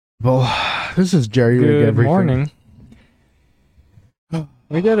Well, this is Jerry. Good morning.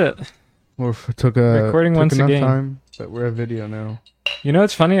 We did it. Well, took Recording once enough again. time, but we're a video now. You know,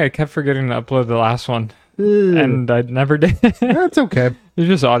 it's funny. I kept forgetting to upload the last one, and I never did. That's okay. It's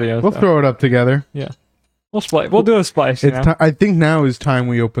just audio. We'll throw it up together. Yeah, we'll do a splice. I think now is time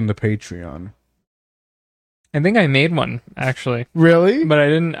we open the Patreon. I think I made one actually. Really? But I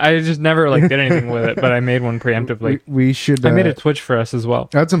didn't. I just never did anything with it. But I made one preemptively. We should. I made a Twitch for us as well.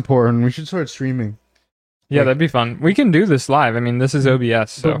 That's important. We should start streaming. Yeah, that'd be fun. We can do this live. I mean, this is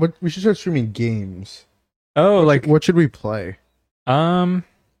OBS, so but we should start streaming games. Oh, what should we play? I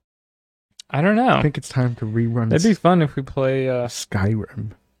don't know. I think it's time to rerun. That'd be fun if we play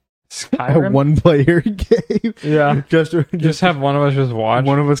Skyrim. Skyrim? A one-player game. Yeah. just have one of us just watch.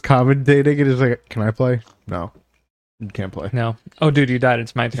 One of us commentating and is like, "Can I play?" No, you can't play. No. Oh, dude, you died.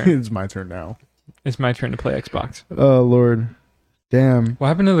 It's my turn. It's my turn now. It's my turn to play Xbox. Oh Lord, damn. What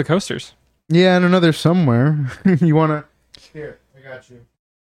happened to the coasters? Yeah, I don't know. They're somewhere. You wanna? Here, I got you.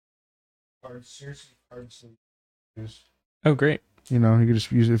 Hard, seriously, hard sleep. Oh, great. You know, you can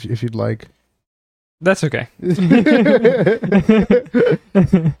just use it if you'd like. That's okay.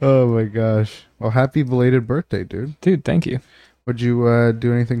 Oh my gosh. Well, happy belated birthday, dude. Dude, thank you. Would you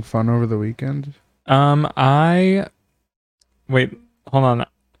do anything fun over the weekend? Wait, hold on.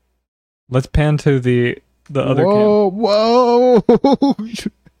 Let's pan to the other Whoa. cam.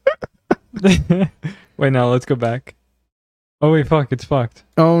 Wait, no, let's go back. Oh wait, fuck, it's fucked.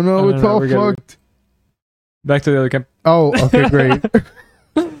 Oh no, it's all fucked. Back to the other cam. Oh, okay, great.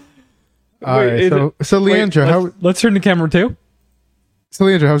 Alright, so Leandra, let's turn to camera 2. So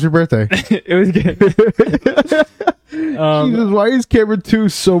Leandra, how's your birthday? It was good. Jesus, why is camera 2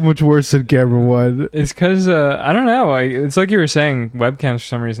 so much worse than camera 1? It's because I don't know. It's like you were saying, webcams for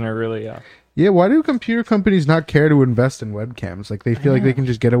some reason are really Yeah, why do computer companies not care to invest in webcams? Like they feel like they can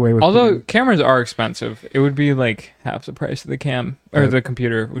just get away with. Although cameras are expensive, it would be like half the price of the cam or the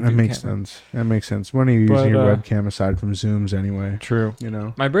computer. That makes sense. That makes sense. When are you using your webcam aside from Zooms anyway? True. You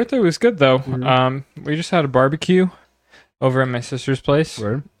know, my birthday was good though. Mm-hmm. We just had a barbecue over at my sister's place.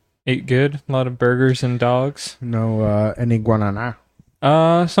 Word. Ate good. A lot of burgers and dogs. No, any guanana.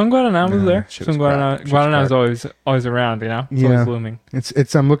 Some guanana was there. Some Guanana is always around, you know? It's always blooming.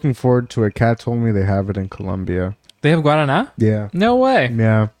 It's I'm looking forward to it. Kat told me they have it in Colombia. They have guanana? Yeah. No way.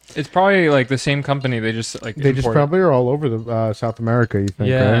 Yeah. It's probably like the same company. They just probably are all over the South America, you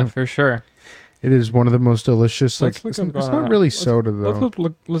think, yeah, right? for sure. It is one of the most delicious. It's not really soda though.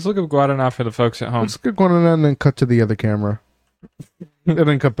 Let's look up guanana for the folks at home. Let's get guanana and then cut to the other camera. And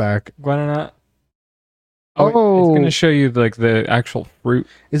then cut back. Guanana. Oh, it's gonna show you the actual fruit.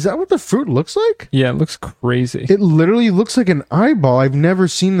 Is that what the fruit looks like? Yeah, it looks crazy. It literally looks like an eyeball. I've never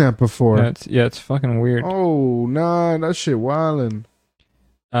seen that before. It's fucking weird. Oh nah, that shit wildin'.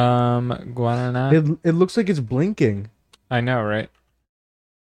 Guanana. It looks like it's blinking. I know, right?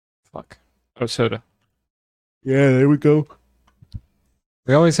 Fuck. Oh, soda. Yeah, there we go.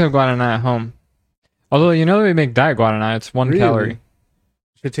 We always have guanana at home. Although you know we make diet guanana, it's 1 calorie.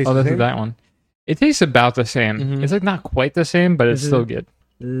 It tastes the same? That one. It tastes about the same. Mm-hmm. It's not quite the same, but it's still good.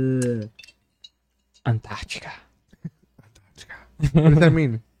 Antarctica. What does that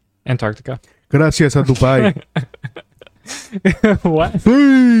mean? Antarctica. Gracias a Dubai. What?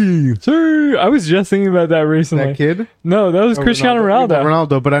 Hey! I was just thinking about that recently. That kid? No, that was Cristiano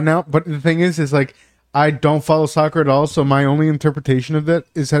Ronaldo. But the thing is like I don't follow soccer at all, so my only interpretation of that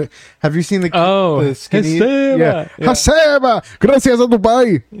is that have you seen the skinny? Haseba! Gracias a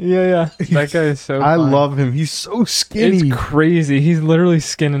Dubai! Yeah. That guy is so I love him. He's so skinny. It's crazy. He's literally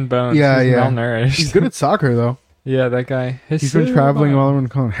skin and bones. He's malnourished. He's good at soccer though. Yeah, that guy. He's been traveling all around the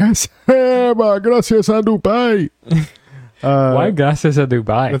country. Haseba! Gracias a Dubai! Why gracias a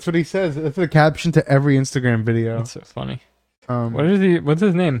Dubai? That's what he says. That's the caption to every Instagram video. That's so funny. What's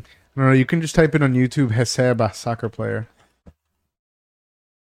his name? No, you can just type it on YouTube. Haseba, soccer player.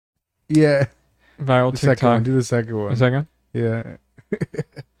 Yeah. Viral TikTok. Do the second one. A second? Yeah.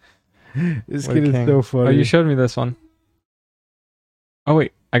 This kid is so funny. Oh, you showed me this one. Oh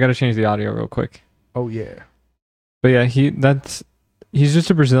wait, I gotta change the audio real quick. Oh yeah. But yeah, he's just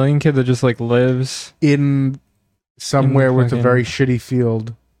a Brazilian kid that just lives in somewhere with a very shitty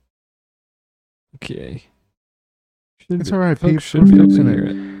field. Okay. It's alright, people should be able to hear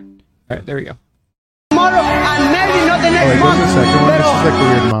it. Alright, there we go. Tomorrow and maybe not the next month. Go to the second one. This is like a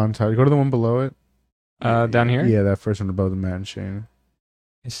weird montage. Go to the one below it. Down here? Yeah, that first one above the man chain.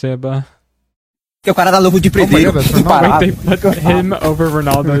 Seba. Oh my God, that's Ronaldo. Wait, they put him over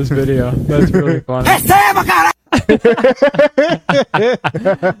Ronaldo's video. That's really funny.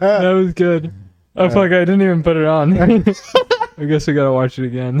 That was good. Oh fuck, I didn't even put it on. I guess we gotta watch it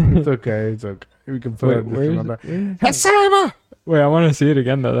again. It's okay. We can put it on that. Receba! Wait, I want to see it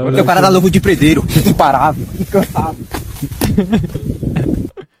again though. O cara dá louco de predeiro, imparável, incansável.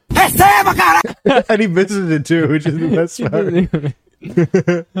 Receba, cara! And he misses it too, which is the best part.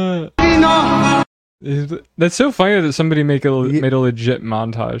 That's so funny that somebody made a legit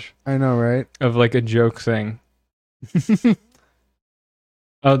montage. I know, right? Of like a joke thing.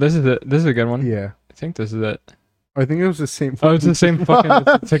 Oh, this is it. This is a good one. Yeah. I think this is it. I think it was the same. Oh, it's the same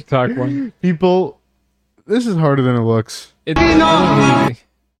fucking TikTok one. People, this is harder than it looks. I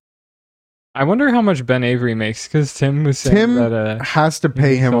wonder how much Ben Avery makes, because Tim was saying that has to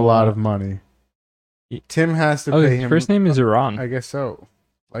pay him a lot of money. Tim has to pay him. His first name is Iran. I guess so.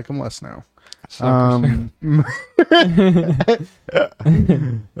 Like him less now.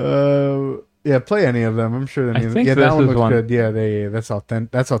 Yeah, play any of them. I'm sure that that one looks good. Yeah, that's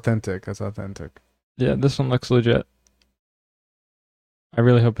authentic. That's authentic. Yeah, this one looks legit. I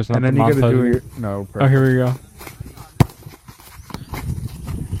really hope it's not. And then you gotta do your no. Perfect. Oh, here we go.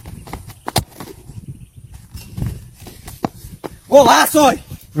 Olá, sói!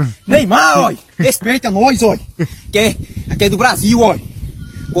 Neymar, oi! Respeita nós, oi! Aqui é do Brasil, oi!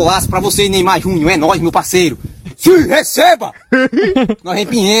 Golaço pra você, Neymar Júnior, é nóis, meu parceiro! Se receba! Nós é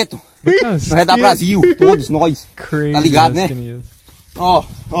empinhento! Nós é da Brasil, todos nós! Tá ligado, né? Ó,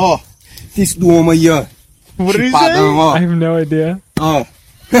 isso do homem aí, ó! Chipadão, ó! I have no idea. Ó!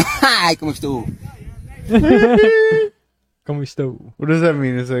 Ai, como estou! Como estou? What does that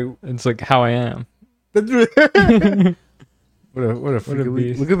mean? It's like how I am. What a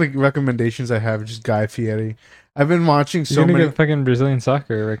beast. Look at the recommendations I have. Just Guy Fieri. I've been watching so many. Get fucking Brazilian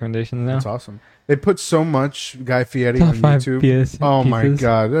soccer recommendations now. That's awesome. They put so much Guy Fieri on YouTube. Oh my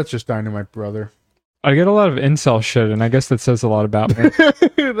god, that's just dynamite, brother. I get a lot of incel shit, and I guess that says a lot about me. That's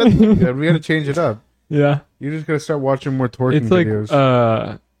good. We gotta change it up. Yeah, you just gotta start watching more twerking videos. It's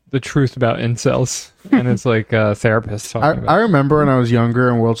like the truth about incels, and it's like therapists talking about. I remember when I was younger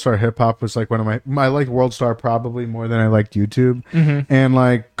and World Star Hip Hop was like one of I liked World Star probably more than I liked YouTube. And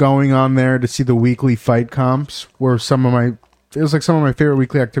like going on there to see the weekly fight comps were some of my favorite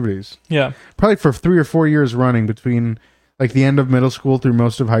weekly activities. Yeah. Probably for 3 or 4 years running between like the end of middle school through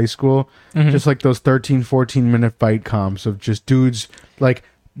most of high school. Just like those 13, 14-minute fight comps of just dudes like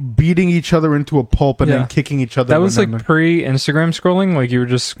beating each other into a pulp and then kicking each other. That was like pre-Instagram scrolling. Like you would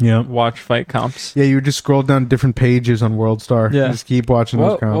just watch fight comps. Yeah, you would just scroll down different pages on World Star. Yeah, and just keep watching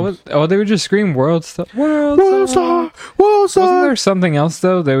those comps. They would just scream World Star. World Star. Wasn't there something else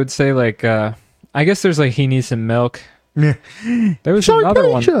though? They would say like, I guess there's like he needs some milk. Yeah, there was another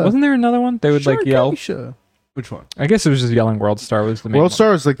one. Wasn't there another one? They would like yell. Which one? I guess it was just yelling World Star was the main World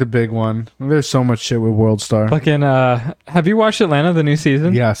Star was like the big one. There's so much shit with World Star. Fucking have you watched Atlanta, the new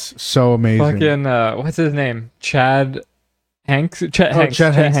season? Yes, so amazing. Fucking what's his name? Chad Hanks. Chad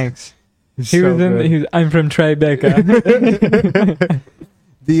Hanks. I'm from Tribeca.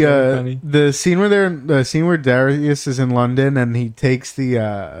 The scene where Darius is in London and he takes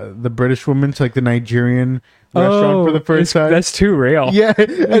the British woman to like the Nigerian restaurant for the first time. That's too real. Yeah,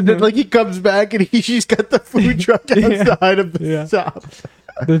 and then like he comes back and she's got the food truck outside of the shop.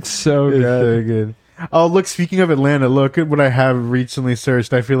 That's so good. So good. Oh, look, speaking of Atlanta, look at what I have recently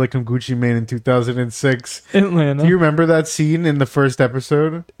searched. I feel like I'm Gucci Mane in 2006. Atlanta. Do you remember that scene in the first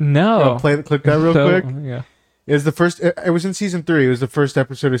episode? No. Click that real quick. Yeah. It was the first. It was in season 3. It was the first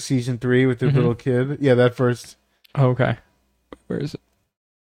episode of season 3 with the little kid. Yeah, that first. Oh, okay. Where is it?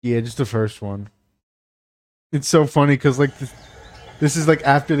 Yeah, just the first one. It's so funny because like this is like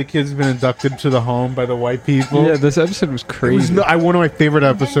after the kid's been inducted to the home by the white people. Yeah, this episode was crazy. One of my favorite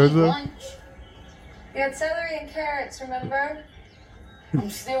episodes though. You had celery and carrots, remember? I'm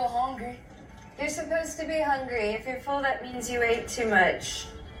still hungry. You're supposed to be hungry. If you're full, that means you ate too much.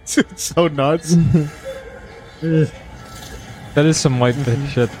 It's so nuts. That is some white bitch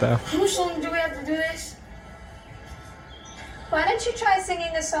shit though. How much longer do we have to do this? Why don't you try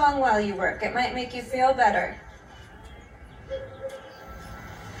singing a song while you work? It might make you feel better.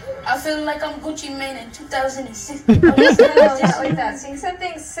 I feel like I'm Gucci Mane in 2006. Oh, not like that. Sing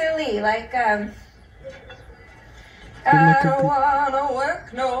something silly, like, I don't wanna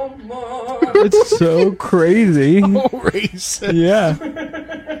work no more. It's so crazy. So racist. Yeah.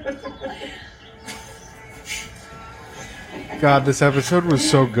 God, this episode was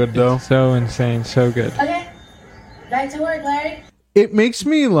so good though. So insane, so good. Okay, back to work, Larry. It makes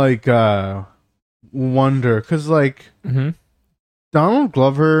me like wonder because like Donald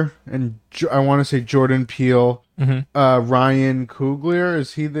Glover and I want to say Jordan Peele, Ryan Coogler,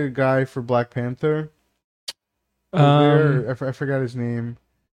 is he the guy for Black Panther? I forgot his name.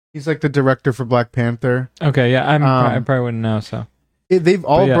 He's like the director for Black Panther. Okay, yeah, I probably wouldn't know. So they've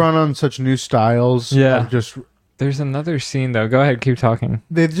all brought on such new styles. Yeah, just there's another scene though. Go ahead, keep talking.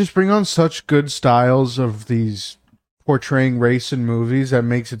 They just bring on such good styles of these portraying race in movies that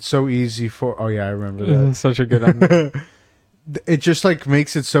makes it so easy for. Oh yeah, I remember that. Such a good ending. It just like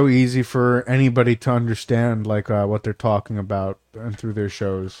makes it so easy for anybody to understand like what they're talking about and through their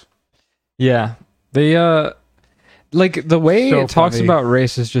shows. Yeah, they like the way So it talks funny. about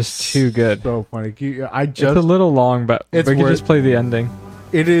race is just too good. So funny. It's a little long, but we can just play the ending.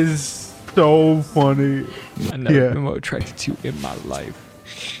 It is so funny. I never been more attracted to you in my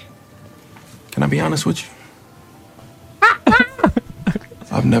life. Can I be honest with you?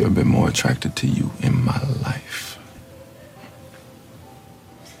 I've never been more attracted to you in my life.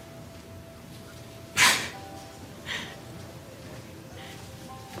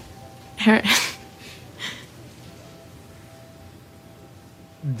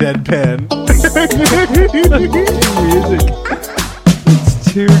 Deadpan. Music.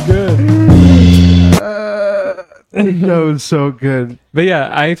 It's too good. That was so good. But yeah,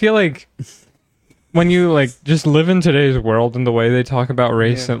 I feel like when you like just live in today's world and the way they talk about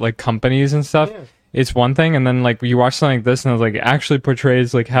race at like companies and stuff, it's one thing, and then like you watch something like this and it's like actually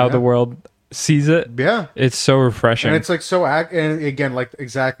portrays like how the world sees it. Yeah, it's so refreshing, and it's like so and again like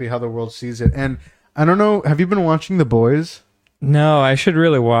exactly how the world sees it. And I don't know, have you been watching The Boys? No, I should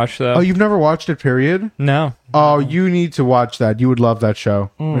really watch that. Oh, you've never watched it, period? No. Oh, you need to watch that. You would love that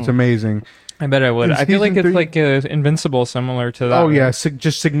show. It's amazing. I bet I would. I feel like it's like Invincible, similar to that. Oh yeah,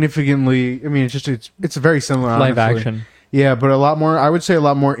 just significantly. I mean, it's very similar. Live honestly. action. Yeah, but a lot more. I would say a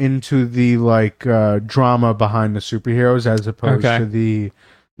lot more into the like drama behind the superheroes as opposed to the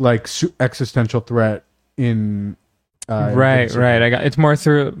like existential threat in. Right. It's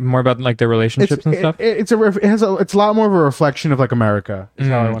more about like their relationships and stuff. It's a lot more of a reflection of like America. Is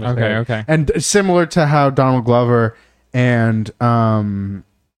how I want to say. Okay. And similar to how Donald Glover and Jordan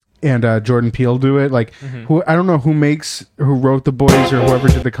Peele do it. Like who I don't know who wrote The Boys or whoever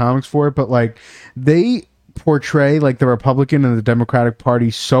did the comics for it, but like they portray like the Republican and the Democratic Party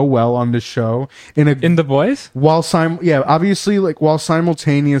so well on this show in The Boys while obviously like while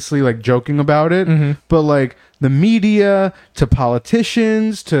simultaneously like joking about it, but like the media to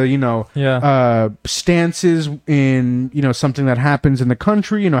politicians to stances in something that happens in the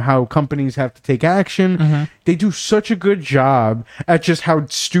country, how companies have to take action. They do such a good job at just how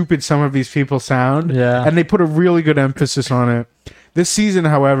stupid some of these people sound, and they put a really good emphasis on it. This season,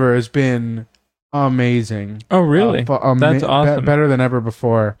 however, has been amazing. Oh, really? That's awesome. Better than ever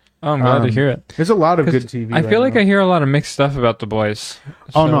before. Oh, I'm glad to hear it. There's a lot of good TV. I feel like I hear a lot of mixed stuff about The Boys.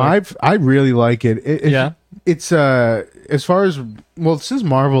 Oh no, I really like it. It's as far as since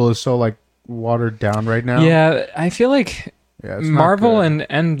Marvel is so like watered down right now. Yeah, I feel like Marvel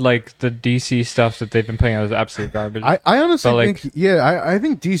and like the DC stuff that they've been putting out is absolute garbage. I honestly think I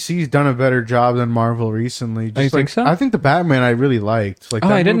think DC's done a better job than Marvel recently. You think so? I think the Batman I really liked. Like,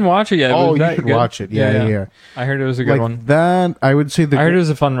 I didn't watch it yet. Oh, you should watch it. Yeah. I heard it was a good one. That I would say I heard it was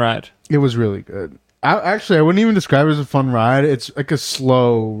a fun ride. It was really good. I wouldn't even describe it as a fun ride. It's like a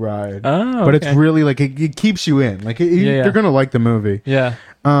slow ride. Oh, but it's really like it keeps you in. Like you're gonna like the movie. Yeah.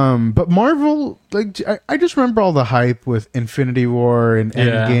 But Marvel, like I just remember all the hype with Infinity War and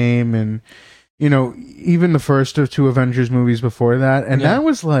Endgame, and even the first of two Avengers movies before that, and that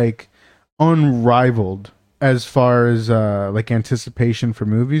was like unrivaled as far as like anticipation for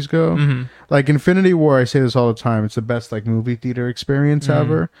movies go. Like Infinity War, I say this all the time. It's the best like movie theater experience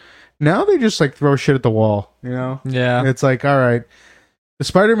ever. Now they just like throw shit at the wall, Yeah. It's like, all right, the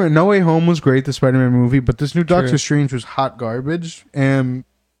Spider-Man No Way Home was great, the Spider-Man movie, but this new Doctor Strange was hot garbage, and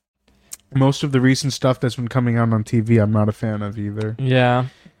most of the recent stuff that's been coming out on TV, I'm not a fan of either. Yeah.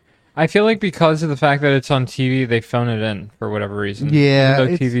 I feel like because of the fact that it's on TV, they phone it in for whatever reason. Yeah.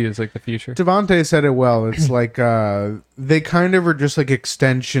 Even though TV is like the future. Devontae said it well. It's like they kind of are just like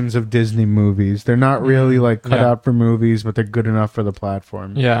extensions of Disney movies. They're not really like cut out for movies, but they're good enough for the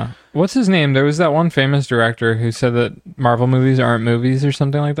platform. Yeah. What's his name? There was that one famous director who said that Marvel movies aren't movies or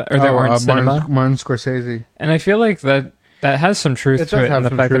something like that. Or they weren't cinema. Martin Scorsese. And I feel like that has some truth to it, and the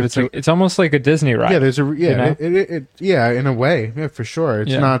fact that it's almost like a Disney ride. Yeah, there's in a way, for sure.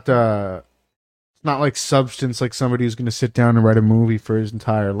 It's not like Substance, like somebody who's going to sit down and write a movie for his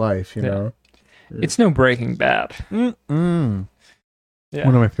entire life. You know, it's no Breaking Bad. Yeah. One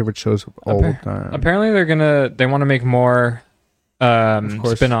of my favorite shows of all time. Apparently, they want to make more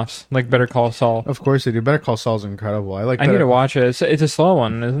spin-offs, like Better Call Saul. Of course they do. Better Call Saul's incredible. I need to watch it. It's a slow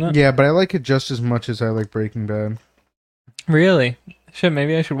one, isn't it? Yeah, but I like it just as much as I like Breaking Bad. Really? Shit,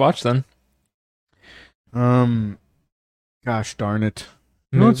 maybe I should watch then. Gosh darn it.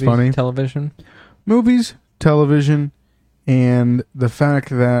 You know what's funny? Television. Movies, television, and the fact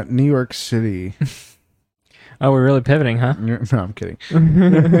that New York City. Oh, we're really pivoting, huh? No, I'm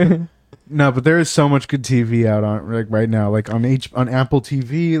kidding. No, but there is so much good TV out on like right now, like on Apple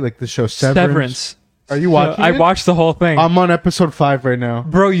TV, like the show Severance. Are you watching? I watched the whole thing. I'm on episode 5 right now.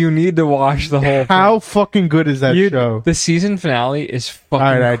 Bro, you need to watch the whole How fucking good is that show? The season finale is fucking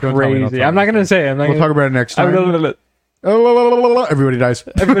All right, don't tell me, crazy. I'm not going to say it. We'll talk about it next time. Everybody dies.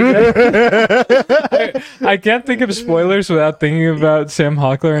 I can't think of spoilers without thinking about Sam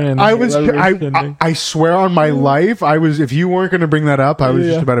Hockler and I swear on my life, I was. If you weren't going to bring that up, I was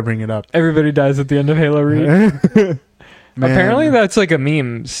just about to bring it up. Everybody dies at the end of Halo Reach. Apparently, that's like a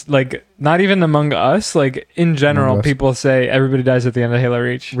meme. Like, not even among us. Like, in general, people say everybody dies at the end of Halo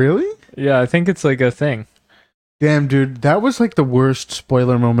Reach. Really? Yeah, I think it's like a thing. Damn, dude, that was like the worst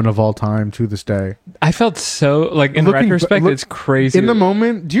spoiler moment of all time to this day. I felt so, like, in retrospect, it's crazy. In the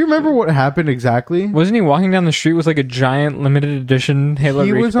moment, do you remember what happened exactly? Wasn't he walking down the street with like a giant limited edition Halo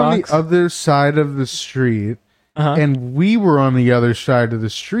Reach box? He was on the other side of the street, and we were on the other side of the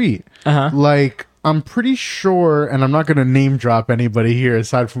street. Like, I'm pretty sure, and I'm not going to name drop anybody here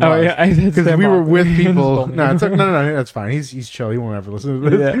aside from us, because we were with people. No, that's fine. He's chill. He won't ever listen to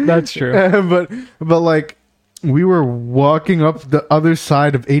this. Yeah, that's true. but like, we were walking up the other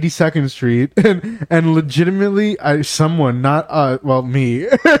side of 82nd Street, and legitimately, me,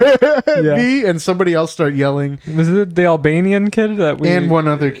 me and somebody else start yelling. Was it the Albanian kid and one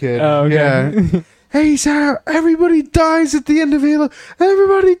other kid? Oh, okay. Yeah. Hey, Sarah, everybody dies at the end of Halo.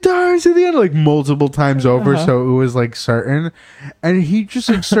 Everybody dies at the end, like multiple times over. So it was like certain, and he just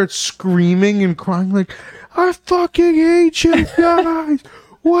like starts screaming and crying, like, "I fucking hate you guys."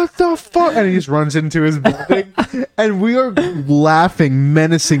 What the fuck? And he just runs into his building, and we are laughing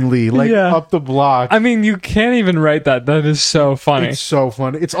menacingly, like up the block. I mean, you can't even write that. That is so funny. It's so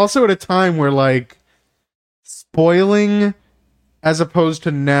funny. It's also at a time where like spoiling, as opposed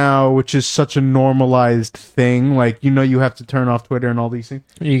to now, which is such a normalized thing. Like, you have to turn off Twitter and all these things.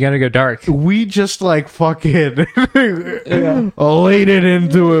 You gotta go dark. We just like fucking laid it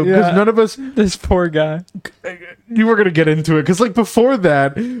into it because none of us. This poor guy. You were gonna get into it because like before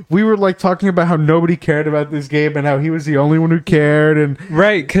that, we were like talking about how nobody cared about this game and how he was the only one who cared, and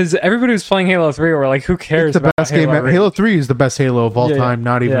right, because everybody was playing Halo 3. We're like, who cares? It's the best game. Halo 3 is the best Halo of all time.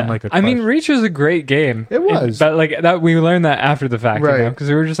 Not even like a. I mean, Reach was a great game. It was, but like that, we learned that after the fact, right? Because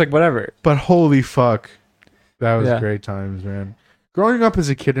we were just like, whatever. But holy fuck, that was great times, man. Growing up as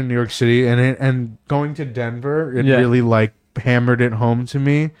a kid in New York City and going to Denver, it really like hammered it home to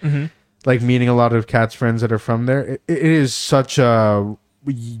me. Like meeting a lot of Cat's friends that are from there, it is such a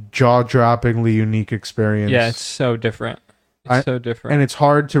jaw-droppingly unique experience. Yeah, it's so different. It's so different, and it's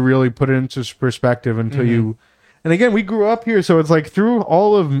hard to really put it into perspective until you. And again, we grew up here, so it's like through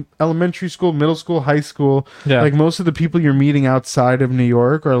all of elementary school, middle school, high school. Yeah. Like most of the people you're meeting outside of New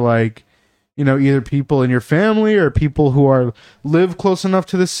York are like, either people in your family or people who live close enough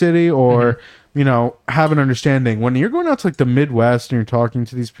to the city or. Have an understanding. When you're going out to like the Midwest and you're talking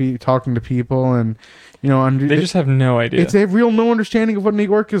to people, and they just have no idea. They have no understanding of what New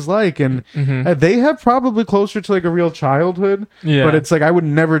York is like, and they have probably closer to like a real childhood. Yeah, but it's like I would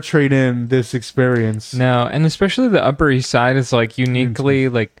never trade in this experience. No, and especially the Upper East Side is like uniquely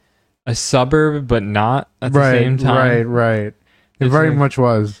like a suburb, but not at the same time. Right. It very much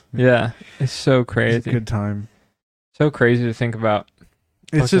was. Yeah, it's so crazy. It's a good time. So crazy to think about.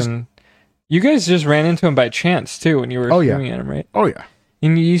 It's just. You guys just ran into him by chance too when you were shooting at him, right? Oh yeah.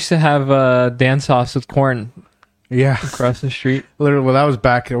 And you used to have dance-offs with Corn. Yeah. Across the street. Literally, well, that was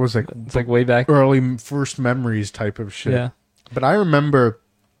back. It was like it's like way back. Early first memories type of shit. Yeah. But I remember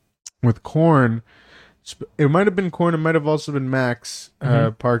with Corn, it might have been Corn. It might have also been Max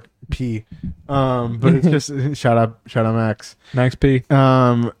Park P. But it's just shout out Max. Max P.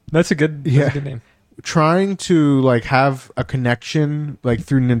 That's a good name. Trying to like have a connection like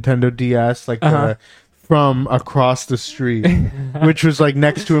through Nintendo DS like from across the street, which was like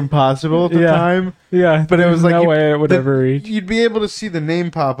next to impossible at the time. Yeah, but it was like no way it would ever reach. You'd be able to see the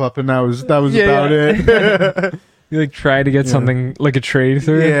name pop up, and that was about it. You like try to get something like a trade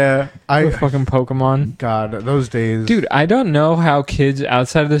through. Yeah, fucking Pokemon. God, those days, dude. I don't know how kids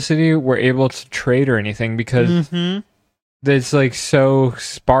outside of the city were able to trade or anything because. It's like so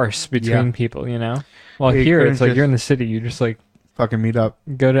sparse between people, Well, here it's like you're in the city, you just like fucking meet up.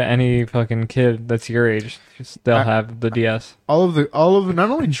 Go to any fucking kid that's your age, they'll have the DS. All of the not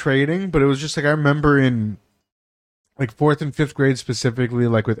only trading, but it was just like I remember in like 4th and 5th grade specifically,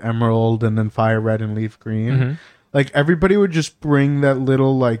 like with Emerald and then Fire Red and Leaf Green, like everybody would just bring that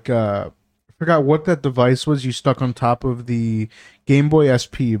little like forgot what that device was you stuck on top of the Game Boy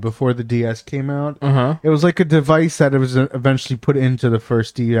SP before the DS came out. It was like a device that it was eventually put into the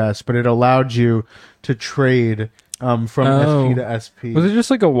first DS, but it allowed you to trade from SP to SP. Was it just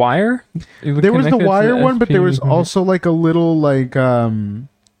like a wire? There was the wire one, but there was SP? also like a little like God,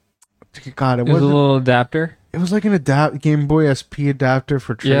 it It was a wasn't. little adapter. It was like an Game Boy SP adapter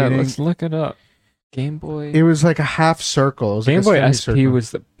for Yeah, trading. let's look it up. Game Boy. It was like a half circle. It was Game like a Boy semicircle. SP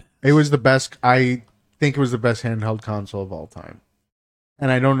was the. It was the best. I think it was the best handheld console of all time.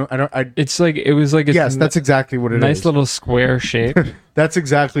 And I don't know. It's like it was like a yes, that's exactly what it is. nice little square shape. That's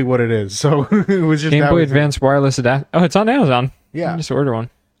exactly what it is. So it was just Game that Boy was it. Advance wireless adapter. Oh, it's on Amazon. You Yeah, can just order one.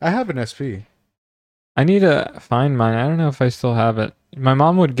 I have an SP. I need to find mine. I don't know if I still have it. My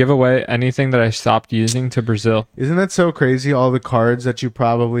mom would give away anything that I stopped using to Brazil. Isn't that so crazy? All the cards that you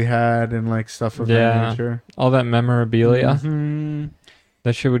probably had and like stuff of that nature. All that memorabilia. Mhm.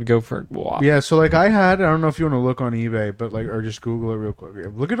 That shit would go for wow. Yeah, so like I don't know if you want to look on eBay, but like, or just Google it real quick.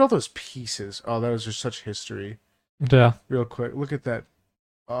 Look at all those pieces. Oh, that was just such history. Yeah. Real quick, look at that.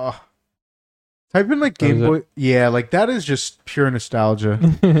 Oh, type in like What Game is it? Boy. Yeah, like that is just pure nostalgia.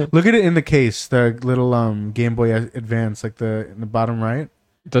 Look at it in the case, the little Game Boy Advance, like in the bottom right,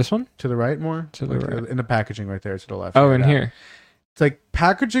 This one? to the right more, To the Like, right. in the packaging right there to the left. Oh, right in out. here. It's like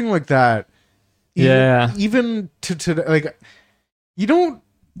packaging like that. Even to like, you don't.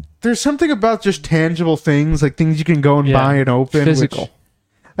 There's something about just tangible things, like things you can go and Yeah. buy and open. Physical.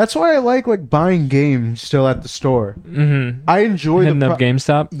 That's why I like buying games still at the store. Mm-hmm. I enjoy Hitting the up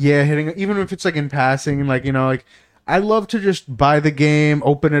GameStop. yeah, hitting even if it's like in passing, like like I love to just buy the game,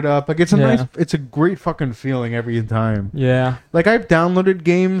 open it up. Like it's a Yeah. it's a great fucking feeling every time. Yeah. Like I've downloaded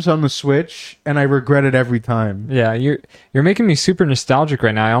games on the Switch and I regret it every time. Yeah. You're making me super nostalgic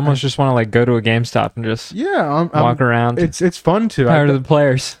right now. I almost just want to like go to a GameStop and just Yeah, walk around. It's fun too. Power to the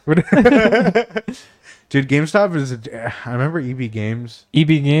players. Dude, GameStop is. I remember EB Games. EB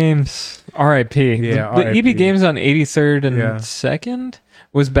Games. RIP. Yeah, The RIP. EB Games on 83rd and Yeah. 2nd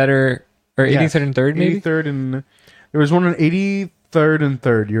was better. Or 83rd and 3rd, maybe? 83rd and there was one on 83rd and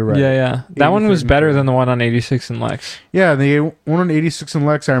 3rd. You're right. Yeah, yeah. That one 83rd was and better 3rd. than the one on 86 and Lex. Yeah, the one on 86 and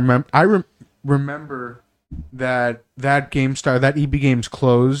Lex. I remember. Remember that GameStar, that EB Games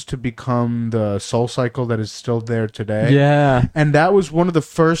closed to become the Soul Cycle that is still there today. Yeah. And that was one of the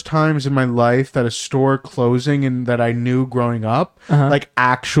first times in my life that a store closing and that I knew growing up like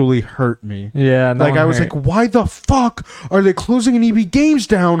actually hurt me. Yeah. that Like one I was hurt. like, why the fuck are they closing an EB Games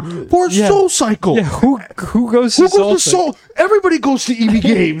down for Yeah. Soul Cycle? Yeah, who goes to Who Soul goes to Soul? Everybody goes to EB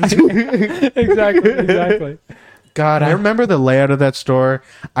Games. Exactly. God, I remember the layout of that store.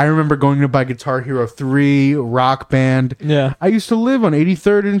 I remember going to buy Guitar Hero 3, Rock Band. Yeah. I used to live on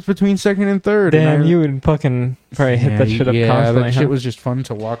 83rd and between 2nd and 3rd. Damn, and you would fucking probably hit that shit up constantly. that huh? shit was just fun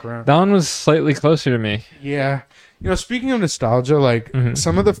to walk around. That one was slightly closer to me. Yeah. Speaking of nostalgia, like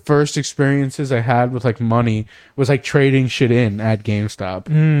some of the first experiences I had with like money was like trading shit in at GameStop.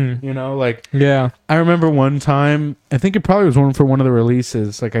 Like Yeah. I remember one time, I think it probably was for one of the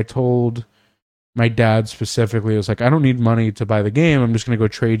releases. Like I told my dad specifically, it was like, I don't need money to buy the game. I'm just going to go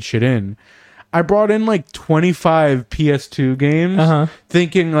trade shit in. I brought in like 25 PS2 games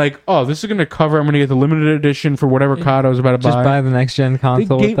thinking like, oh, this is going to cover, I'm going to get the limited edition for whatever COD I was about to Just buy the next gen The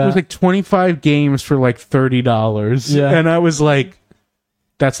console game with that. was like 25 games for like $30. Yeah. And I was like,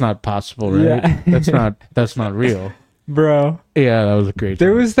 that's not possible, right? Yeah. That's not real. Bro. Yeah, that was a great There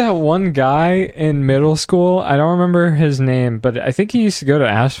time. was that one guy in middle school. I don't remember his name, but I think he used to go to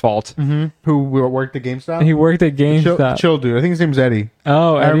Asphalt. Who worked at GameStop? He worked at Chill, GameStop. chill dude. I think his name's Eddie.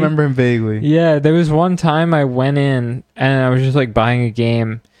 Oh, I Eddie? remember him vaguely. Yeah, there was one time I went in and I was just like buying a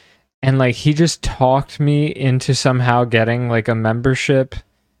game, and like he just talked me into somehow getting like a membership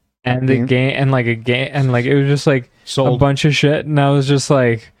and the game and like a game, and like it was just like Sold. a bunch of shit, and I was just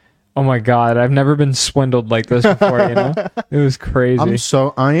like, oh my god, I've never been swindled like this before. It was crazy.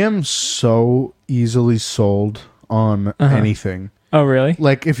 I am so easily sold on anything. Oh really?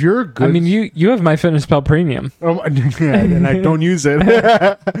 Like if you're a good, I mean, you have MyFitnessPal Premium. Oh, yeah, and I don't use it.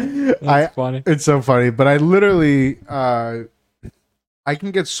 That's funny. It's so funny, but I literally, I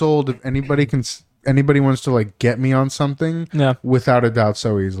can get sold if anybody wants to like get me on something. Yeah. Without a doubt,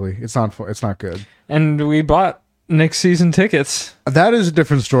 so easily. It's not good. And we bought next season tickets. That is a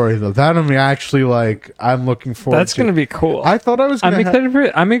different story though. That I'm actually like, I'm looking forward. That's gonna be cool. I thought I was. I'm excited for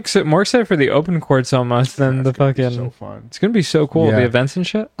it. More excited for the open courts almost than the fucking. So fun. It's gonna be so cool. Yeah. The events and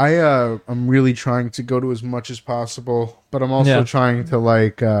shit. I'm really trying to go to as much as possible, but I'm also trying to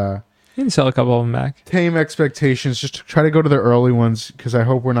like You can sell a couple of them back. tame expectations. Just to try to go to the early ones because I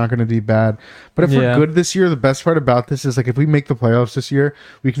hope we're not going to be bad. But if we're good this year, the best part about this is like if we make the playoffs this year,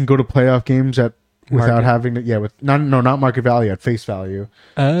 we can go to playoff games without having to not market value, at face value.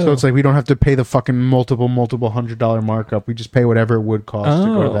 Oh. So it's like we don't have to pay the fucking multiple $100 markup. We just pay whatever it would cost to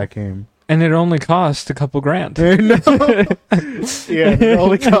go to that game. And it only cost a couple grand. Yeah, it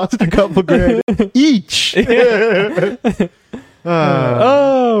only cost a couple grand each.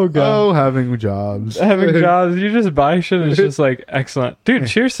 Oh god. Oh, having jobs. Having jobs, you just buy shit and it's just like excellent. Dude,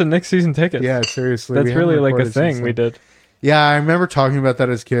 cheers to next season tickets. Yeah, seriously. That's really like a thing we did. Yeah, I remember talking about that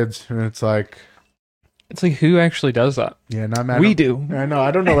as kids, and it's like who actually does that? Yeah, not mad. We do. I know.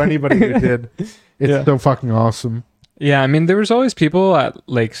 I don't know anybody who did. It's so fucking awesome. Yeah, I mean, there was always people at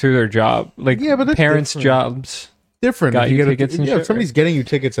like through their job, like but that's parents' different. Jobs. Different. Got If you tickets and shit, if somebody's getting you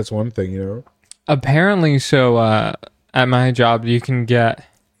tickets, that's one thing, you know. Apparently, so at my job, you can get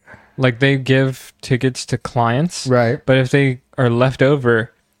like they give tickets to clients, right? But if they are left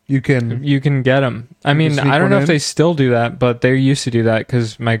over, you can get them. I mean, I don't know if they still do that, but they used to do that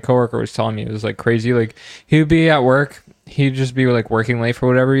because my coworker was telling me it was like crazy. Like he would be at work. He'd just be like working late for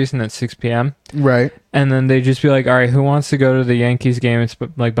whatever reason at 6 p.m. Right. And then they'd just be like, all right, who wants to go to the Yankees game? It's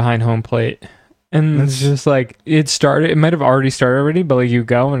like behind home plate. And it's just like, it might have already started already, but like you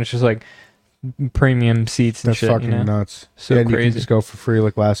go and it's just like premium seats and that's shit. That's fucking nuts. So and crazy. You can just go for free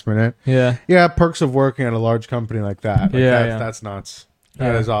like last minute. Yeah. Yeah, perks of working at a large company like that. Like that's nuts.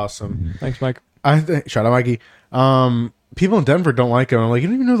 That is awesome. Thanks, Mike. Shout out, Mikey. People in Denver don't like him. I'm like, you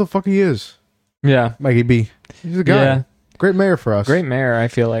don't even know who the fuck he is. Yeah. Mikey B. He's a guy. Yeah. Great mayor for us. Great mayor, I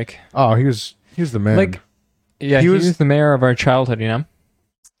feel like. Oh, he was the man. Like, yeah, he was the mayor of our childhood, you know?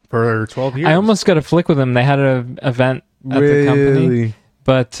 For 12 years. I almost got a flick with him. They had an event at the company.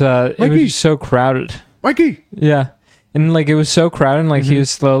 But it was just so crowded. Mikey! Yeah. And like it was so crowded and like he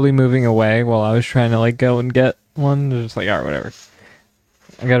was slowly moving away while I was trying to like go and get one. Just like, all right, whatever.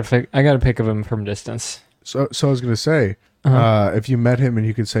 I got a pic of him from distance. So I was gonna say, if you met him and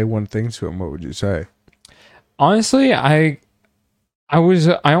you could say one thing to him, what would you say? Honestly, I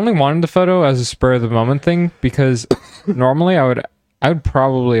only wanted the photo as a spur of the moment thing because normally I would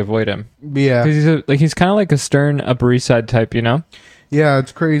probably avoid him. Yeah, because he's kind of like a stern Upper East Side type, you know? Yeah,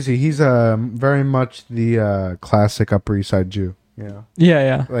 it's crazy. He's very much the classic Upper East Side Jew. Yeah.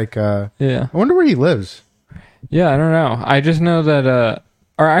 Yeah. Like yeah. I wonder where he lives. Yeah, I don't know. I just know that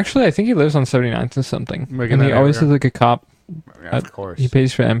or actually I think he lives on 79th or something. And he always has like a cop. Yeah, of course. He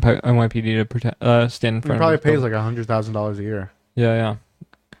pays for NYPD to protect, stand in front of him. He probably pays like $100,000 a year. Yeah.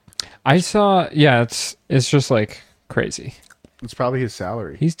 I saw. Yeah, it's just like crazy. It's probably his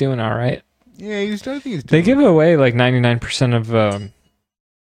salary. He's doing all right. Yeah, I think he's doing. They give away like 99%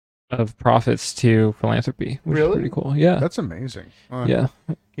 of profits to philanthropy, which is pretty cool. Yeah, that's amazing. Yeah,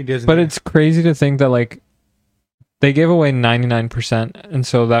 he does. But it's crazy to think that like they gave away 99%, and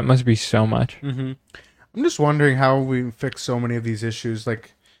so that must be so much. Mm-hmm. I'm just wondering how we fix so many of these issues.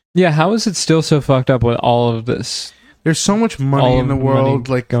 Like, yeah, how is it still so fucked up with all of this? There's so much money in the world,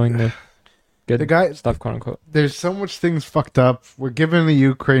 like going to good the guy stuff, quote unquote. There's so much things fucked up. We're giving the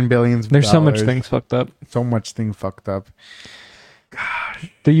Ukraine billions. There's so much things fucked up. So much thing fucked up. Gosh,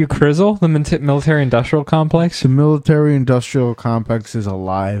 the Ukrizzle, the military-industrial complex. The military-industrial complex is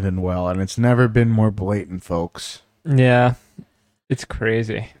alive and well, and it's never been more blatant, folks. Yeah. It's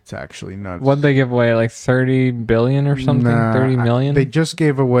crazy. It's actually nuts. What'd they give away? Like 30 billion or something? 30 million? They just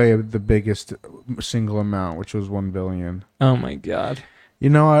gave away the biggest single amount, which was 1 billion. Oh my god. You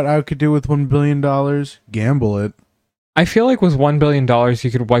know what I could do with $1 billion? Gamble it. I feel like with $1 billion,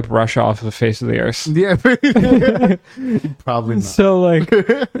 you could wipe Russia off the face of the earth. Yeah. Probably not. So, like,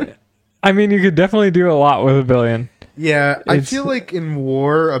 I mean, you could definitely do a lot with $1 billion. Yeah, I feel like in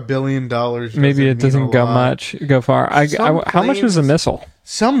war, $1 billion maybe it doesn't go far. How much was a missile?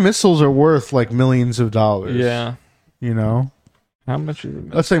 Some missiles are worth like millions of dollars. Yeah, you know how much is a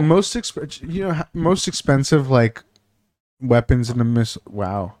missile? Let's say most expensive like weapons in a missile.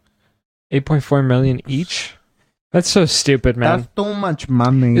 Wow, 8.4 million each. That's so stupid, man. That's so much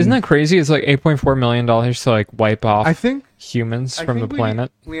money. Isn't that crazy? It's like $8.4 million to like wipe off. I think humans from the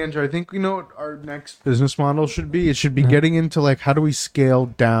planet. Leandro, I think what our next business model should be. It should be getting into like how do we scale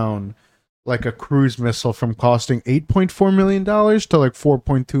down like a cruise missile from costing $8.4 million to like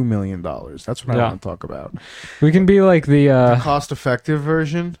 $4.2 million. That's what I want to talk about. We can be like the cost-effective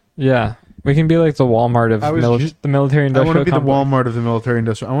version. Yeah. We can be like the Walmart of the military industrial. I want to be complex. the Walmart of the military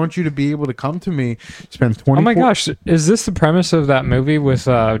industrial. I want you to be able to come to me, spend 24... Oh my gosh, is this the premise of that movie with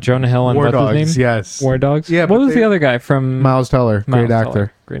Jonah Hill and War Dogs? His name? Yes, War Dogs. Yeah. What was the other guy from Miles Teller? Great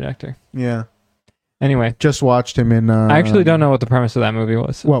actor. Great actor. Yeah. Anyway, Just watched him in. I actually don't know what the premise of that movie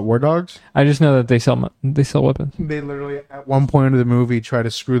was. What, War Dogs? I just know that they sell weapons. They literally at one point of the movie try to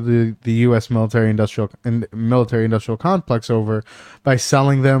screw the U.S. military industrial complex over by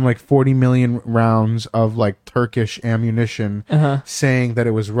selling them like 40 million rounds of like Turkish ammunition, saying that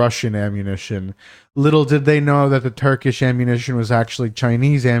it was Russian ammunition. Little did they know that the Turkish ammunition was actually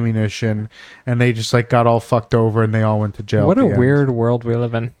Chinese ammunition, and they just like got all fucked over and they all went to jail. What a weird world we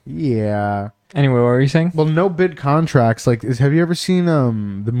live in. Yeah. Anyway, what were you saying? Well, no bid contracts. Like, have you ever seen the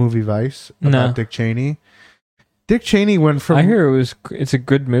movie Vice about No. Dick Cheney? Dick Cheney went from. I hear it's a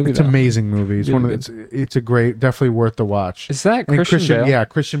good movie. It's an amazing movie. It's Really it's a great, definitely worth the watch. Is that And Christian Bale? Yeah,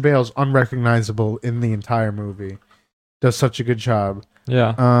 Christian Bale's unrecognizable in the entire movie. Does such a good job.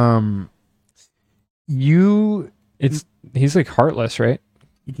 Yeah. He's like heartless, right?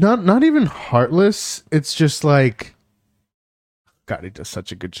 Not even heartless. It's just like, God, he does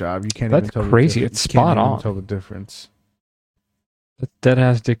such a good job. You can't That's even tell crazy. The It's you can't spot even on. tell the difference. That's dead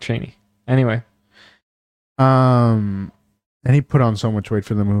ass Dick Cheney. Anyway, And he put on so much weight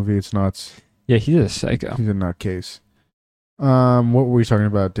for the movie. It's nuts. yeah, he's a psycho. He's a nutcase. What were we talking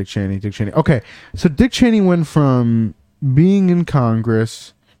about? Dick Cheney. Okay, so Dick Cheney went from being in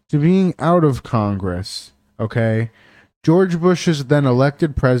Congress to being out of Congress. Okay, George Bush is then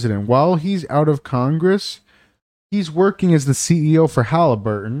elected president. While he's out of Congress, he's working as the CEO for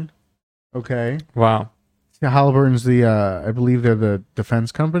Halliburton. Okay, Wow. Halliburton's I believe they're the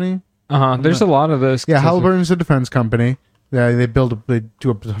defense company. There's a lot of those. Yeah, Halliburton's a defense company. Yeah, they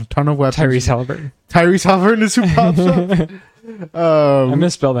do a ton of weapons. Tyrese Halliburton. Tyrese Halliburton is who pops up. I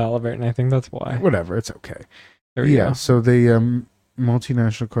misspelled Halliburton. I think that's why. Whatever, it's okay. There we go. So the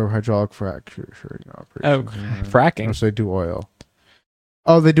multinational corp hydraulic fracturing operations. Oh, fracking. So they do oil.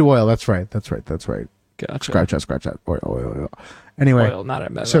 Oh, they do oil. That's right. Gotcha. Scratch that. Oil. Anyway, Oil, not a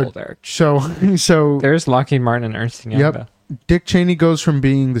metal there. so There's Lockheed Martin and Ernst & Young. Yep. Though. Dick Cheney goes from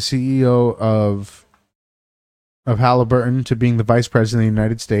being the CEO of Halliburton to being the vice president of the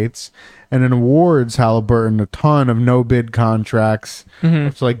United States, and then awards Halliburton a ton of no bid contracts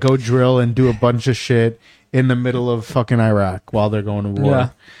to like go drill and do a bunch of shit in the middle of fucking Iraq while they're going to war. Yeah.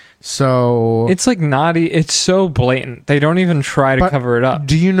 So It's like naughty. It's so blatant. They don't even try to cover it up.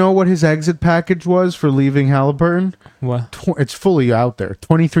 do you know what his exit package was for leaving Halliburton? What? It's fully out there.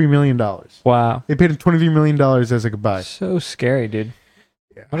 $23 million. Wow. They paid him $23 million as a goodbye. So scary, dude.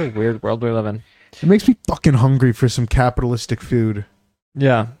 What a weird world we live in. It makes me fucking hungry for some capitalistic food.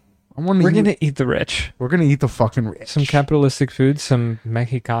 Yeah. We're gonna eat the rich. We're gonna eat the fucking rich. Some capitalistic food, some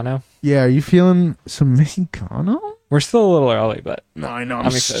Mexicano. Yeah, are you feeling some Mexicano? We're still a little early, but No, I know. I'm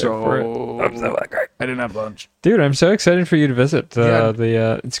excited for it. I didn't have lunch. Dude, I'm so excited for you to visit.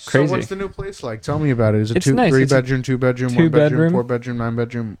 It's crazy. So what's the new place like? Tell me about it. Is it It's nice. 3 It's a bedroom, 2 bedroom, 1 bedroom, two-bedroom. 4 bedroom, 9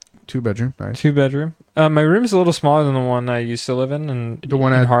 bedroom, 2 bedroom? Nice. 2-bedroom. My room's a little smaller than the one I used to live in The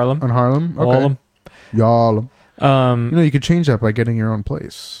one in at Harlem. On Harlem? Okay. Harlem. Y'all. Um, You could change that by getting your own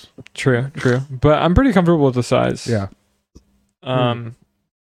place. True. But I'm pretty comfortable with the size. Yeah.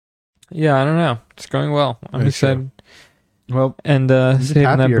 Yeah, I don't know. It's going well. I'm Yeah, excited. Well, And just saving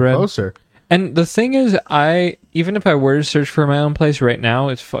happy that you're bread. closer. And the thing is, even if I were to search for my own place right now,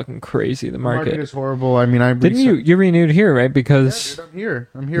 it's fucking crazy. The The market market. is horrible. I mean, Didn't you renewed here, right? Yeah, Because dude, I'm here.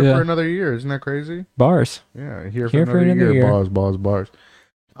 I'm here Yeah. for another year. Isn't that crazy? bars. Yeah, here Here for for another another year. year. Bars.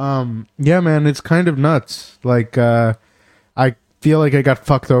 Yeah, man, it's kind of nuts. Like, I feel like I got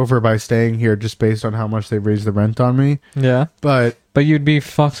fucked over by staying here just based on how much they raised the rent on me. Yeah. But But you'd be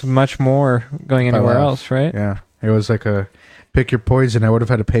fucked much more going anywhere left. else, right? yeah, it was like a pick your poison. I would have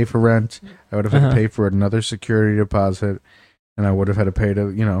had to pay for rent. I would have had to pay for another security deposit, and I would have had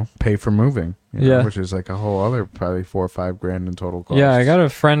to pay for moving. Yeah. which is like a whole other probably $4 or $5 grand in total cost. Yeah, I got a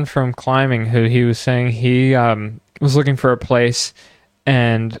friend from climbing who he was saying he was looking for a place,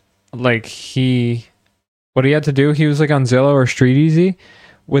 and like what he had to do, he was like on Zillow or StreetEasy.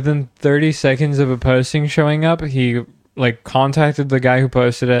 Within 30 seconds of a posting showing up, he like contacted the guy who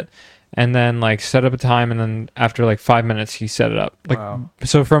posted it, and then like set up a time, and then after like 5 minutes he set it up. Like, Wow.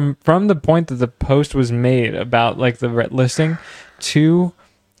 so from the point that the post was made about like the listing to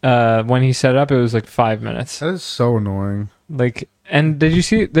when he set it up, it was like 5 minutes. That is so annoying. Like, and did you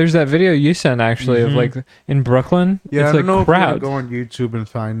see? There's that video you sent actually of like in Brooklyn. Yeah, it's I don't like know crowds. if you can go on YouTube and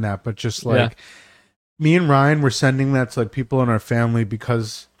find that, but just like me and Ryan were sending that to like people in our family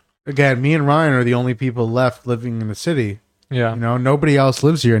because, again, me and Ryan are the only people left living in the city. Yeah, Nobody else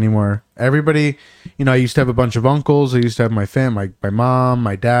lives here anymore. Everybody, I used to have a bunch of uncles. I used to have my my mom,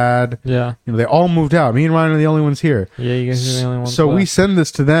 my dad. yeah, They all moved out. Me and Ryan are the only ones here. yeah. You guys are the only ones. So we left. send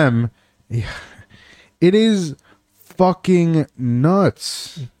this to them. Yeah. It is fucking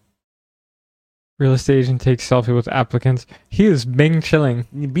nuts. Real estate agent takes selfie with applicants. He is Bing chilling.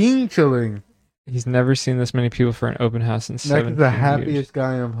 Being chilling. He's never seen this many people for an open house in 7 That's the years. happiest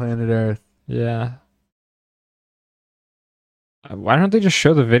guy on planet Earth. Yeah. Why don't they just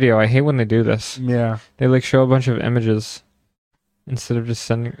show the video? I hate when they do this. Yeah. They like show a bunch of images instead of just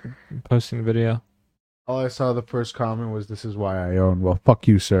posting the video. All I saw the first comment was, "This is why I own." Well, fuck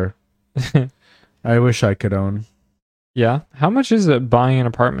you, sir. I wish I could own. Yeah. How much is it buying an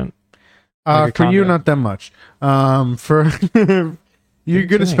apartment? Like For you, condo? not that much. For you're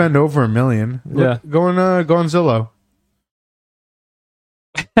gonna spend over $1 million. Yeah. Go on Zillow.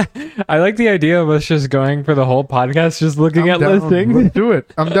 I like the idea of us just going for the whole podcast, just looking at listings. Let's do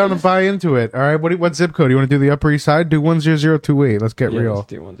it. I'm down to buy into it. All right. What zip code? You want to do the Upper East Side? Do 10028. Let's get real. Let's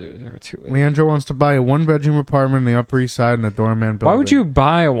do 10028. Leandro wants to buy a 1-bedroom apartment in the Upper East Side in a doorman building. Why would you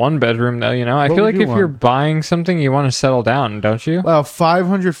buy a 1-bedroom though? You know, I What feel would like you if you're want? buying something, you want to settle down, don't you? Well, Like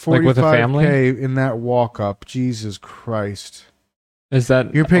with a family? $545K in that walk up. Jesus Christ. Is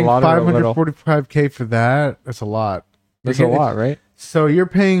that You're paying a lot or a little? $545K for that? That's a lot. That's a lot, right? So you're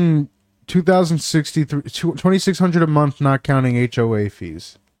paying $2,600 a month, not counting HOA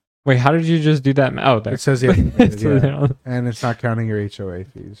fees. Wait, how did you just do that? Oh, there. It says yeah, So they don't- and it's not counting your HOA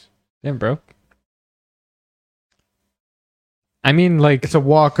fees. Damn, bro. I mean, like, It's a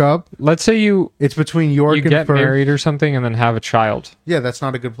walk up. let's say you It's between York and get Firth. married or something and then have a child. Yeah, that's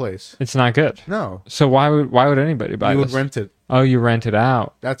not a good place. It's not good. No, So why would anybody buy you would this? rent it. Oh, you rent it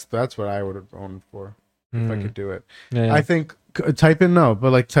out. That's what I would have owned for if I could do it. Yeah, yeah. I think type in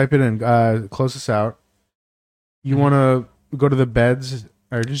type it in. Close this out. You want to go to the beds,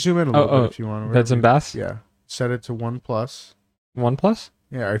 or just zoom in a little bit if you want. Beds and baths? Yeah, set it to 1+. 1+?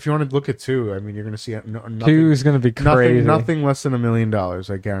 Yeah, or if you want to look at 2, I mean, you're going to see nothing. 2 is gonna be crazy. Nothing less than $1 million. I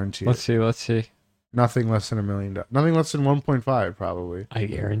guarantee. Let's see. Nothing less than $1 million. Nothing less than 1.5 probably. I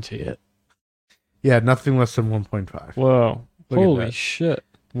guarantee it. Yeah, nothing less than 1.5. Whoa. Look at Holy that. shit.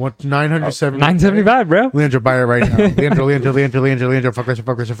 What 970? 975, bro. Leandro, buy it right now. Leandro, fuck this,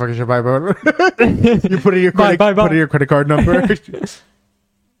 buy it. You put in your Buy. put in your credit card number.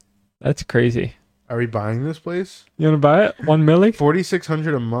 That's crazy. Are we buying this place? You want to buy it? 1 milli?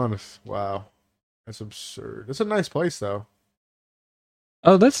 $4,600 a month. Wow, that's absurd. It's a nice place though.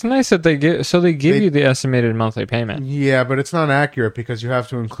 Oh, that's nice that they give you the estimated monthly payment. Yeah, but it's not accurate because you have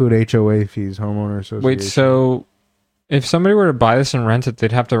to include HOA fees, homeowner association. Wait, so if somebody were to buy this and rent it,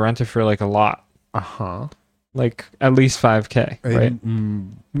 they'd have to rent it for like a lot. Like at least $5K, right?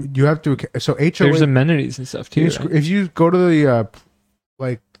 You have to. So HOA. There's amenities and stuff too. Right? If you go to the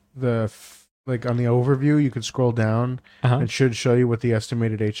on the overview, you can scroll down. It should show you what the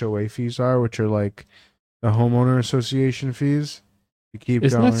estimated HOA fees are, which are like the homeowner association fees. You keep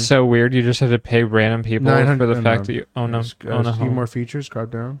Isn't going. that so weird? You just have to pay random people for the fact that you own a A few home. more features. Scroll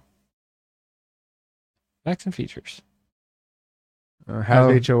down. Facts and features.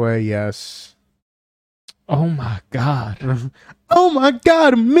 Has HOA? Yes. Oh my god. Oh my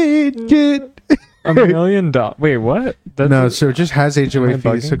god, a midget. $1 million. Wait, what? No, so it just has HOA Am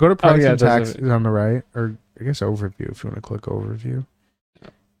I fees. So bugging? go to price yeah, and it does taxes on the right, or I guess overview if you want to click overview.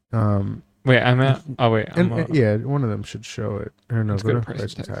 Wait, I'm at. Oh wait, Yeah, one of them should show it. Or no, Let's go go to to price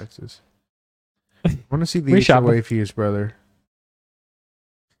price and and taxes. I want to see the We HOA shopping. fees, brother.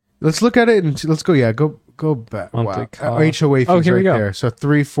 Let's look at it and let's go. Yeah, go back. Monthly Wow. cost. HOA fees Oh, here we right go. there. So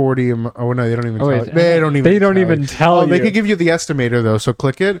 $340. Oh no, they don't even. Oh, tell wait. you. They don't even. They don't tell even you. tell Oh, they you. could give you the estimator though. So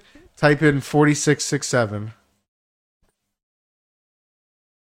click it. Type in 4667.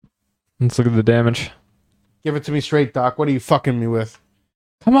 Let's look at the damage. Give it to me straight, Doc. What are you fucking me with?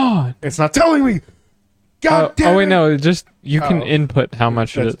 Come on. It's not telling me. God damn oh wait, it. no. Just you can Oh. input how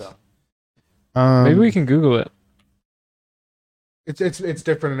much it That's is. dumb. Maybe we can Google it. It's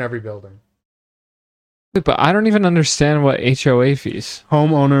different in every building. But I don't even understand what HOA fees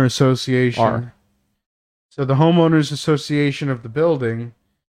Homeowner association. are. So the homeowners association of the building.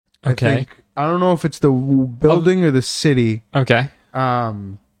 Okay. I don't know if it's the building or the city. Okay.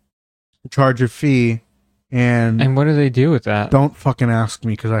 Charge a fee, and what do they do with that? don't fucking ask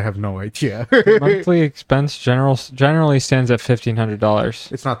me because I have no idea. Monthly expense generally stands at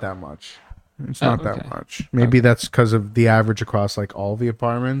 $1,500. It's not that much. It's not okay. that much. Maybe that's because of the average across like all the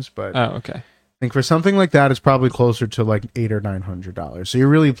apartments, but Oh, okay. I think for something like that, it's probably closer to like $800 or $900. So you're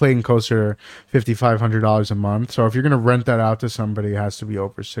really paying closer to $5,500 a month. So if you're gonna rent that out to somebody, it has to be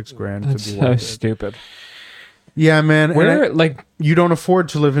over $6,000 That's to be so worth it. stupid. Yeah, man. Where you don't afford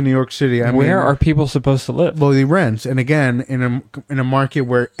to live in New York City. where are people supposed to live? well, they rent, and again, in a market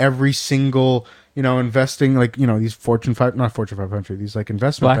where every single investing these not Fortune 500, these like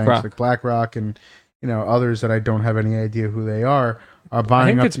investment banks BlackRock. like BlackRock and others that I don't have any idea who they are are I buying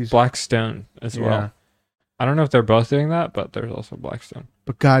think up it's these. Blackstone as Yeah. well. I don't know if they're both doing that, but there's also Blackstone.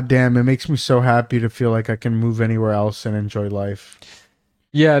 But goddamn, it makes me so happy to feel like I can move anywhere else and enjoy life.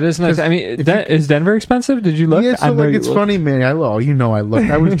 Yeah, it is nice. 'Cause I mean, is Denver expensive? Did you look? Yeah, so I know like you it's looked. funny, man. I looked.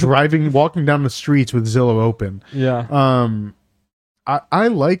 I was walking down the streets with Zillow open. Yeah. I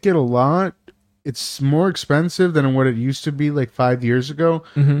like it a lot. It's more expensive than what it used to be like 5 years ago.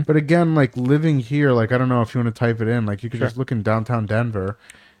 Mm-hmm. But again, like living here, like I don't know if you want to type it in. Like you could just look in downtown Denver,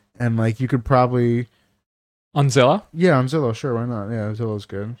 and like you could probably On Zillow? yeah on Zillow. Sure, why not? Yeah, Zillow's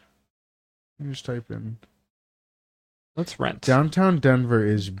good. You just type in Let's rent. downtown Denver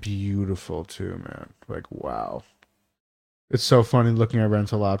is beautiful too, man. Like wow, it's so funny looking at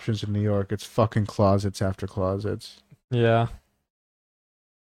rental options in New York. It's fucking closets after closets. Yeah.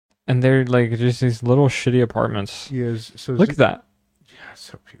 And they're like just these little shitty apartments. Yes, so Look at that. yeah,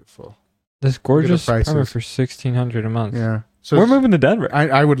 so beautiful. This gorgeous prices. apartment for $1,600 a month. Yeah, so We're moving to Denver.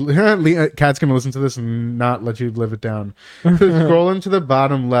 I would. Kat's gonna listen to this and not let you live it down. So scroll into the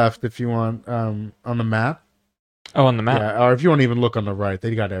bottom left if you want. On the map. Oh, on the map. Yeah, or if you want to even look on the right,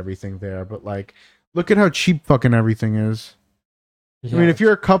 they got everything there. But like, look at how cheap fucking everything is. Yeah, I mean, if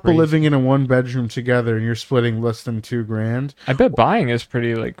you're a couple crazy. living in a 1-bedroom together and you're splitting less than $2,000, I bet buying is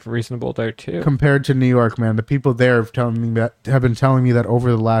pretty like reasonable there too. compared to New York, man, the people there have been telling me that over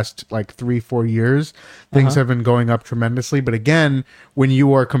the last like 3-4 years, things have been going up tremendously. But again, when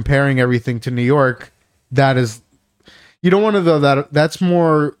you are comparing everything to New York, that is, you don't want to go that's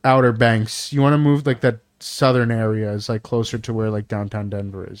more Outer Banks. You want to move like that southern area is like closer to where like downtown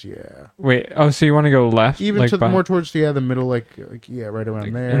Denver is. Yeah. Wait, so you want to go left? Even like to by- more towards the middle, like yeah, right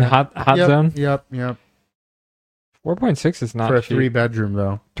around there. in the hot Yep, zone? Yep. 4.6 is not For a cheap. 3-bedroom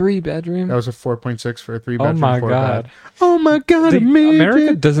though. 3-bedroom? That was a 4.6 for a 3-bedroom. Oh my 4 god. bed. Oh my god,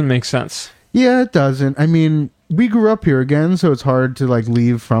 America doesn't make sense. Yeah, it doesn't. I mean, we grew up here again, so it's hard to like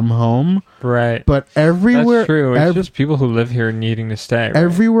leave from home. Right. But everywhere, That's true. It's just people who live here needing to stay. Right?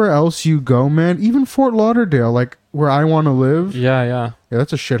 everywhere else you go, man, even Fort Lauderdale, like where I want to live. Yeah. Yeah,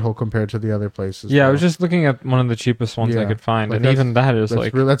 that's a shithole compared to the other places. Yeah, I though. was just looking at one of the cheapest ones I Yeah. could find, Like, and that's- even that is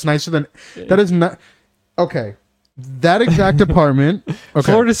like that's nicer than that is not okay. That exact apartment. Okay.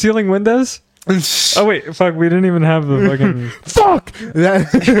 floor to ceiling windows. Oh wait, fuck! We didn't even have the fucking. Fuck.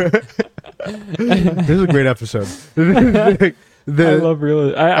 This is a great episode. I love real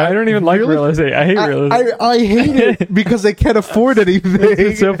estate. I don't even like really- real estate. I hate real estate. I hate it because they can't afford anything.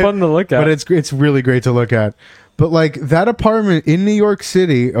 It's so fun to look at. But it's really great to look at. But like that apartment in New York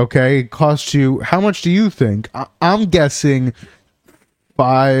City, okay, cost you how much do you think? I'm guessing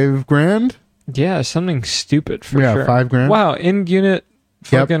 $5,000. Yeah, something stupid for Yeah, sure. $5,000. Wow, in unit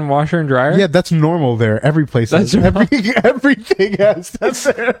Yep. fucking washer and dryer. Yeah, that's normal there. Every place has That's everything has that's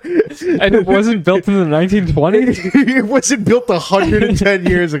there. And it wasn't built in the 1920s. It wasn't built 110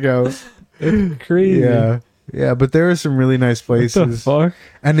 years ago. Crazy. Yeah, but there are some really nice What the places. fuck?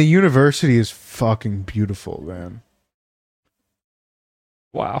 And the university is fucking beautiful, man.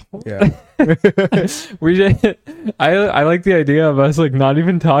 Wow. Yeah. We just, I like the idea of us like not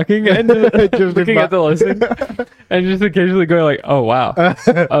even talking and just looking at the listing and just occasionally going like, oh wow,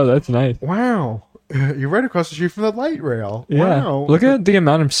 oh that's nice. Wow. You're right across the street from the light rail. Yeah. Wow. Look at the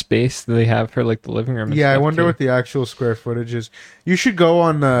amount of space that they have for like the living room. And Yeah, I stuff, wonder too. what the actual square footage is. You should go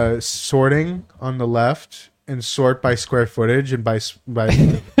on sorting on the left and sort by square footage and by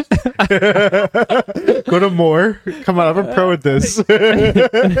go to more. Come on, I'm a pro at this.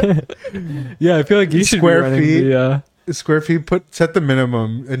 Yeah, I feel like you should Square be running feet. the Square feet. Set the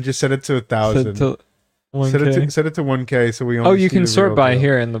minimum and just set it to 1,000. set Set it to 1K so we only oh, you see can the sort real by deal.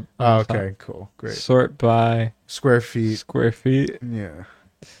 here in the. Oh, okay, cool, great. Sort by Square feet. square feet. Yeah.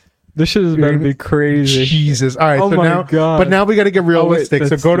 This shit is about to be crazy. Jesus. All right. Oh so my now, God. but now we got to get realistic. so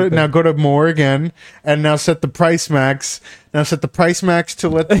that's go stupid. to more again, and now set the price max. Now set the price max to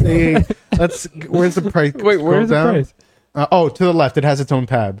let's say where's the price? Wait, Scroll where's the down. price? To the left. It has its own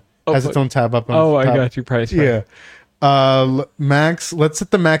tab. Oh, Has its own tab up on. Oh, I top. got you. Price. Yeah. Max. Let's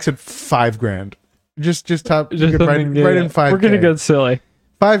set the max at $5,000. Just top. Just right something, yeah, in 5K. We're gonna get silly.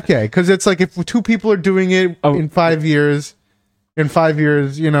 5K because it's like if two people are doing it Oh. in 5 years. In 5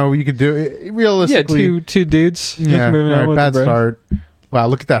 years, you could do it Yeah, realistically. two dudes. Just Yeah, moving all on right, with bad the bread. start. Wow,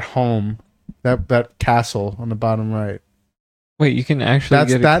 look at that home, that castle on the bottom right. Wait, you can actually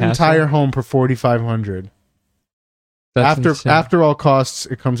That's get a that castle? entire home for $4,500. That's insane. After all costs,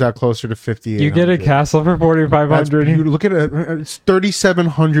 it comes out closer to 58. You get a castle for $4,500. Look at it. It's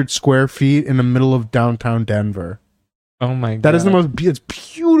 3,700 square feet in the middle of downtown Denver. Oh my god, That is the most. It's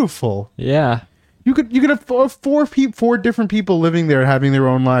beautiful. Yeah, You could have four different people living there, having their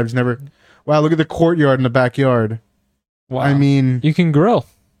own lives. Never. Wow, look at the courtyard in the backyard. Wow. I mean, You can grill.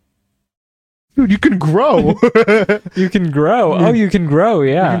 dude, you can grow. You can grow. Oh, you can grow.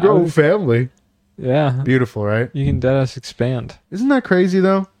 Yeah. You can grow a family. Yeah. Beautiful, right? You can deadass expand. Isn't that crazy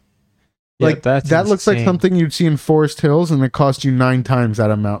though? Yeah, Like that's that looks like insane. something you'd see in Forest Hills, and it cost you 9 times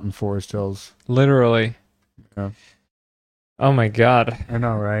that amount in Forest Hills. Literally. Yeah. Oh my god. I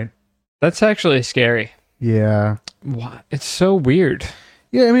know, right? That's actually scary. Yeah. What? It's so weird.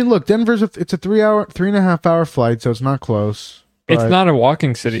 Yeah, I mean, look, Denver's it's a 3.5 hour flight, so it's not close. It's but- not a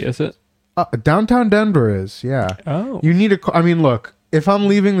walking city, is it? Downtown Denver is, yeah. Oh. You need I mean, look, if I'm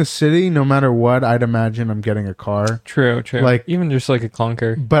leaving the city, no matter what, I'd imagine I'm getting a car. True. Like- even just like a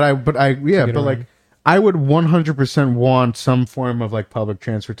clunker. But yeah, get but like, around. I would 100% want some form of like public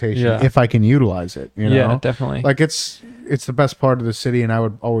transportation Yeah. if I can utilize it. You know, Yeah, definitely. like it's the best part of the city, and I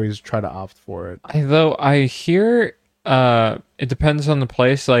would always try to opt for it. Though I hear it depends on the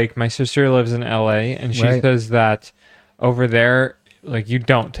place. Like my sister lives in LA and she Right. says that over there, like you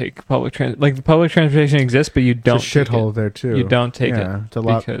don't take public like the public transportation exists, but you don't It's a take shithole it. there too. You don't take Yeah, it it's a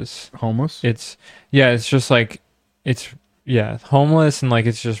lot because homeless. it's just like it's homeless and like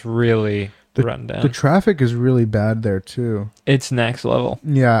it's just really run down. The traffic is really bad there too. It's next level.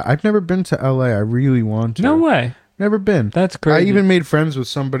 Yeah, I've never been to LA. I really want to. No way. Never been. That's I crazy. even made friends with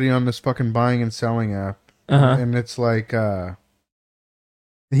somebody on this fucking buying and selling app. And it's like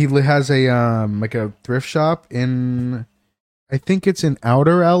he has a like a thrift shop in, I think it's in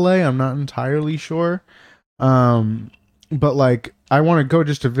outer LA, I'm not entirely sure, but like I want to go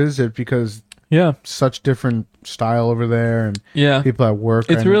just to visit because Yeah. such different style over there, and Yeah. people at work.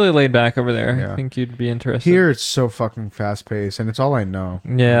 It's really laid back over there. Yeah. I think you'd be interested. here it's so fucking fast paced, and it's all I know.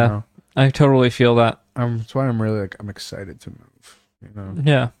 Yeah. you know? I totally feel that. That's why I'm really like I'm excited to move. You know,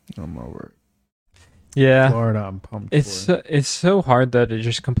 Yeah. I'm over it. Yeah. Florida, I'm pumped. It's for it. it's so hard though to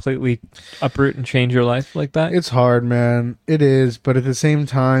just completely uproot and change your life like that. It's hard, man. It is, but at the same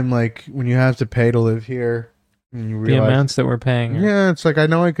time, like when you have to pay to live here, and you the realize, amounts that we're paying. yeah, it's like I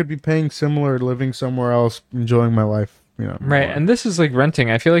know I could be paying similar, living somewhere else, enjoying my life. You know, Right. more. And this is like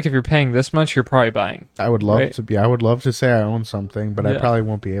renting. I feel like if you're paying this much, you're probably buying. I would love right. to be. I would love to say I own something, but I Yeah. probably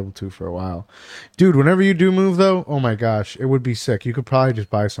won't be able to for a while. Dude, whenever you do move, though, oh my gosh, it would be sick. You could probably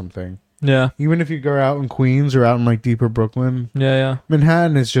just buy something, Yeah. even if you go out in Queens or out in like deeper Brooklyn. Yeah, yeah.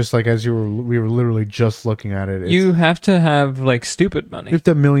 Manhattan is just like we were literally just looking at it. You have to have like stupid money. you have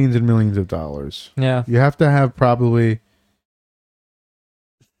to have millions and millions of dollars. Yeah. You have to have probably.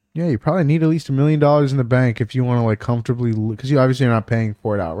 Yeah, you probably need at least $1 million in the bank if you want to like comfortably, because you obviously are not paying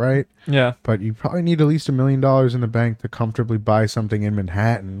for it outright. Yeah. But you probably need at least $1 million in the bank to comfortably buy something in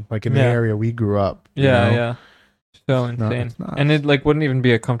Manhattan, like in the Yeah. area we grew up. you Yeah, know? yeah. So It's not- insane. it's not. And it like wouldn't even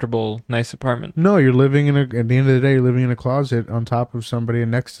be a comfortable, nice apartment. No, you're living in at the end of the day, you're living in a closet on top of somebody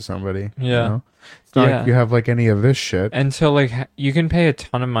and next to somebody. Yeah. You know? It's not Yeah. like you have like any of this shit. And so like you can pay a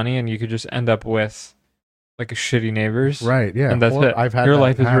ton of money and you could just end up with like a shitty neighbors. Right, yeah. And that's it. I've had Your that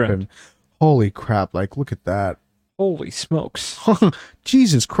life is happen. ruined. Holy crap, like look at that. Holy smokes.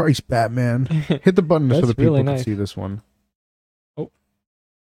 Jesus Christ, Batman. Hit the button so That's the people really can nice. see this one. Come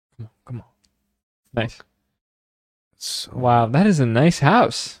on. Nice. So, Wow, that is a nice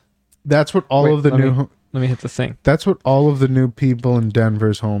house. that's what all Wait, of the let new me- Let me hit the thing. that's what all of the new people in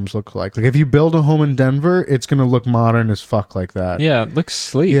Denver's homes look like. Like if you build a home in Denver, it's gonna look modern as fuck like that. Yeah, it looks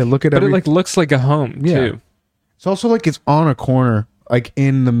sleek. Yeah, look at but every- it like looks like a home Yeah. too. It's also like it's on a corner, like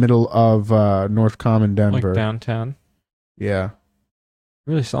in the middle of North Common, Denver. Like downtown. Yeah,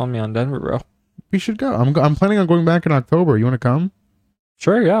 Really selling me on Denver, bro. we should go. I'm planning on going back in October. You want to come?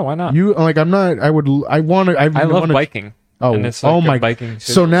 Sure, yeah, why not? You like? I'm not. I would. I want to. I love biking. Oh, And it's like oh a my. biking.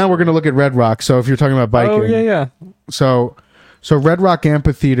 So now we're gonna look at Red Rock. So if you're talking about biking, Oh yeah, yeah. So Red Rock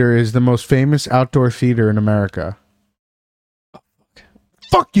Amphitheater is the most famous outdoor theater in America.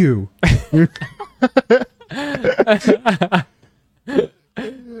 Fuck you.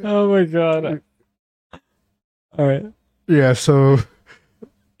 Oh my god. All right. Yeah, so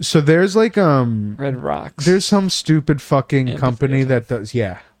there's like Red Rocks. there's some stupid fucking Amphitheater. company that does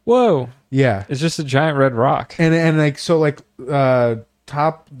Whoa. yeah. It's just a giant red rock. And like so like the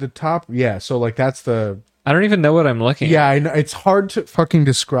top yeah, so like that's the I don't even know what I'm looking yeah, at. I know it's hard to fucking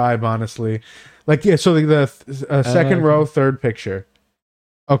describe honestly. Like yeah, so the second okay. row third picture.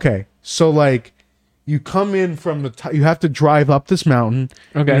 Okay. So like you come in from the top, you have to drive up this mountain.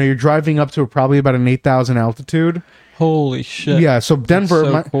 Okay. You know, you're driving up to probably about an 8,000 altitude. Holy shit. Yeah, so Denver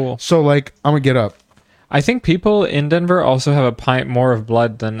so cool. So like I'm going to get up. I think people in Denver also have a pint more of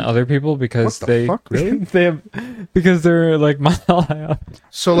blood than other people because What the they fuck, really? they have because they're like mile high up.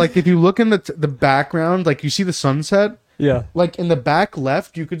 So like if you look in the background, like you see the sunset, Yeah. like in the back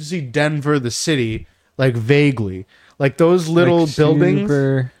left, you could see Denver, the city, like vaguely, like those little Like buildings.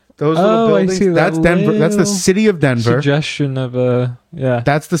 super- Those little I buildings. see that That's Denver. That's the little city of Denver. Suggestion of a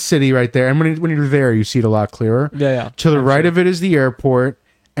That's the city right there. And when you're there, you see it a lot clearer. yeah. To the I'm right sure. of it is the airport,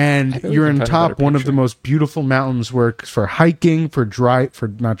 and feel like you're we in can find a top better one of the picture. most beautiful mountains works for hiking, for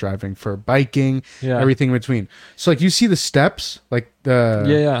not driving, for biking, Yeah. everything in between. So like you see the steps, like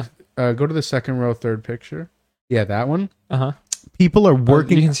the go to the second row, third picture. Yeah, that one. Uh-huh. People are You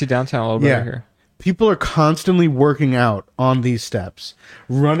working. can see downtown a little bit Yeah. here. People are constantly working out on these steps,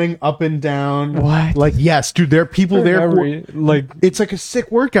 running up and down. What? Like yes, dude, there are people there. Like It's like a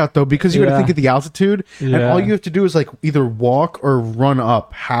sick workout though, because you got to Yeah. think of the altitude, and Yeah. all you have to do is like either walk or run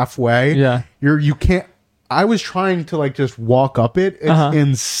up halfway. Yeah. You can't. I was trying to like just walk up it. It's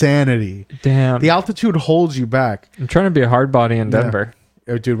insanity. damn. The altitude holds you back. I'm trying to be a hard body in Yeah. Denver.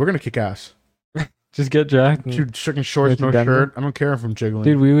 Oh, dude, we're gonna kick ass. Just get jacked. and- Dude, chicken shorts, Go to no Denver? shirt. I don't care if I'm jiggling.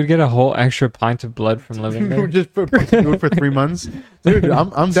 Dude, we would get a whole extra pint of blood from living we there. just do it for 3 months. Dude,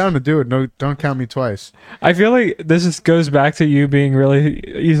 I'm down to do it. No, don't count me twice. I feel like this just goes back to you being really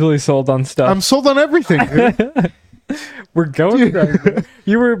easily sold on stuff. I'm sold on everything, dude. We're going there.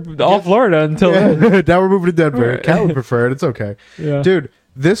 You were all Florida until then. Yeah. Now we're moving to Denver. Cat would prefer it. It's okay. Yeah. Dude,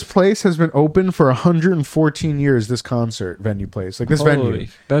 this place has been open for 114 years. This concert venue place, like this venue, Holy,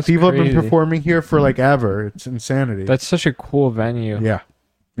 that's people have crazy. been performing here for like ever. It's insanity. That's such a cool venue.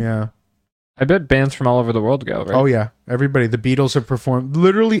 yeah. I bet bands from all over the world go, right? Oh yeah, everybody. The Beatles have performed.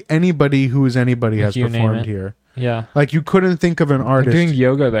 Literally anybody who is anybody has You name performed it. here. Yeah. Like you couldn't think of an They're artist. doing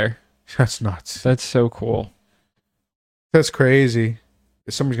yoga there. That's nuts. That's so cool. That's crazy.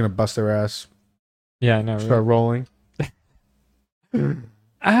 Somebody's gonna bust their ass. Yeah, I know. Right? Start rolling.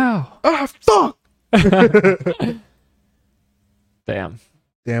 Ow. Ah, fuck. Damn.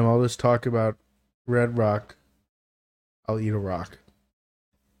 Damn, all this talk about Red Rock. I'll eat a rock.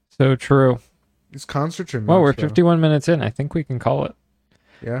 So true. These concerts are nuts. Well, we're though. 51 minutes in. I think we can call it.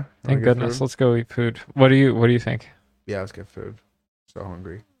 Yeah. Thank Wanna get goodness. food? Let's go eat food. What do you think? Yeah, let's get food. So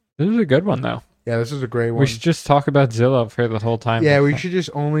hungry. This is a good one though. Yeah, this is a great one. We should just talk about Zillow for the whole time. Yeah, we should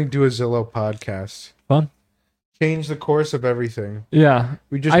just only do a Zillow podcast. Fun. Change the course of everything. Yeah.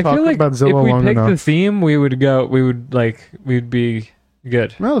 We just I talked feel like about if Zillow we long picked the enough. theme, we'd be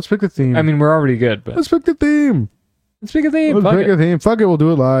good. No, let's pick the theme. I mean, we're already good, but let's pick the theme. let's pick a theme. Let's Fuck pick it. a theme. Fuck it, we'll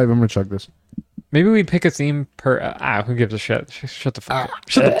do it live. I'm gonna chuck this. Maybe we pick a theme per. Who gives a shit? Shut the fuck up.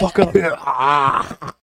 Shut the fuck up.